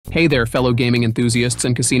Hey there, fellow gaming enthusiasts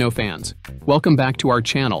and casino fans. Welcome back to our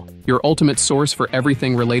channel, your ultimate source for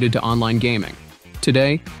everything related to online gaming.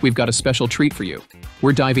 Today, we've got a special treat for you.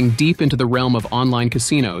 We're diving deep into the realm of online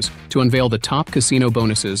casinos to unveil the top casino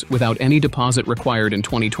bonuses without any deposit required in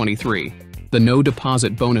 2023, the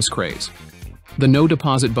no-deposit bonus craze. The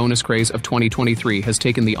no-deposit bonus craze of 2023 has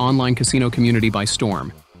taken the online casino community by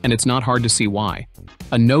storm, and it's not hard to see why.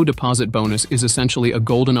 A no-deposit bonus is essentially a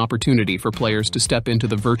golden opportunity for players to step into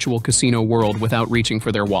the virtual casino world without reaching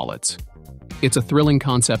for their wallets. It's a thrilling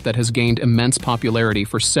concept that has gained immense popularity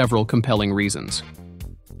for several compelling reasons.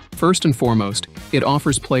 First and foremost, it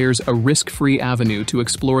offers players a risk-free avenue to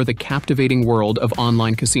explore the captivating world of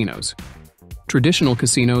online casinos. Traditional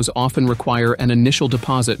casinos often require an initial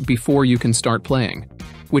deposit before you can start playing,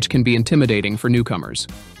 which can be intimidating for newcomers.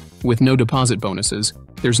 With no deposit bonuses,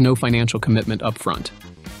 there's no financial commitment upfront.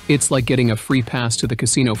 It's like getting a free pass to the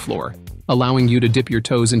casino floor, allowing you to dip your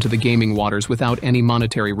toes into the gaming waters without any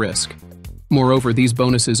monetary risk. Moreover, these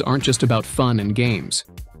bonuses aren't just about fun and games.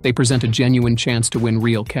 They present a genuine chance to win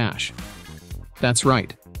real cash. That's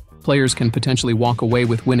right. Players can potentially walk away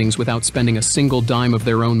with winnings without spending a single dime of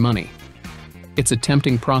their own money. It's a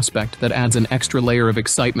tempting prospect that adds an extra layer of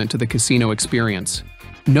excitement to the casino experience.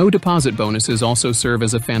 No deposit bonuses also serve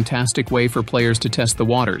as a fantastic way for players to test the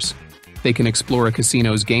waters. They can explore a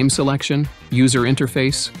casino's game selection, user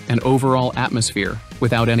interface, and overall atmosphere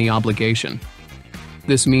without any obligation.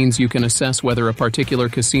 This means you can assess whether a particular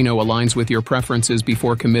casino aligns with your preferences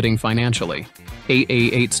before committing financially.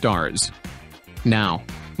 888 Stars. Now,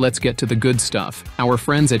 let's get to the good stuff. Our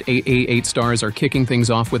friends at 888 Stars are kicking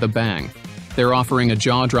things off with a bang. They're offering a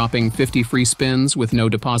jaw-dropping 50 free spins with no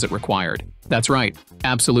deposit required. That's right,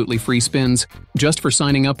 absolutely free spins, just for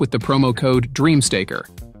signing up with the promo code DREAMSTAKER.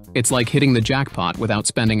 It's like hitting the jackpot without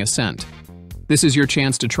spending a cent. This is your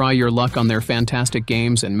chance to try your luck on their fantastic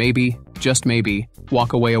games and maybe, just maybe,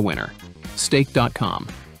 walk away a winner. Stake.com.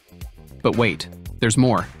 But wait, there's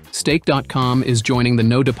more. Stake.com is joining the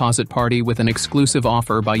no-deposit party with an exclusive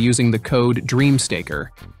offer by using the code DREAMSTAKER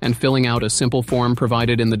and filling out a simple form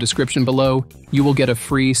provided in the description below. You will get a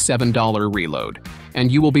free $7 reload,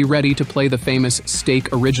 and you will be ready to play the famous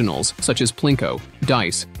Stake originals such as Plinko,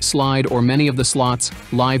 Dice, Slide, or many of the slots,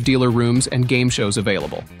 live dealer rooms, and game shows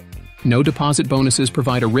available. No-deposit bonuses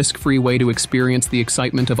provide a risk-free way to experience the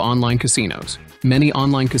excitement of online casinos. Many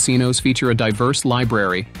online casinos feature a diverse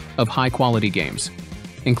library of high-quality games,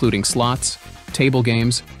 including slots, table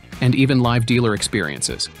games, and even live dealer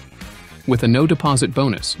experiences. With a no-deposit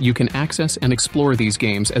bonus, you can access and explore these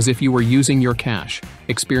games as if you were using your cash,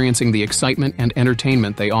 experiencing the excitement and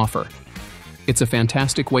entertainment they offer. It's a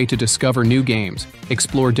fantastic way to discover new games,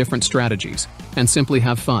 explore different strategies, and simply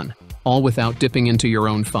have fun, all without dipping into your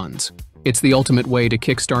own funds. It's the ultimate way to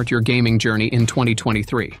kickstart your gaming journey in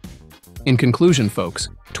 2023. In conclusion, folks,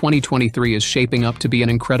 2023 is shaping up to be an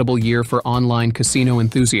incredible year for online casino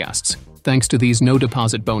enthusiasts, thanks to these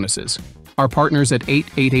no-deposit bonuses. Our partners at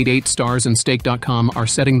 888 Stars and Stake.com are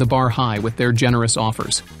setting the bar high with their generous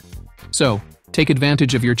offers. So, take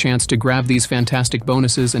advantage of your chance to grab these fantastic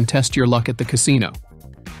bonuses and test your luck at the casino.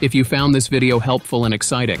 If you found this video helpful and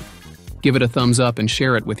exciting, give it a thumbs up and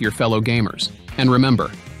share it with your fellow gamers. And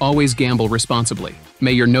remember, always gamble responsibly.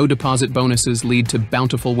 May your no-deposit bonuses lead to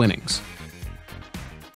bountiful winnings.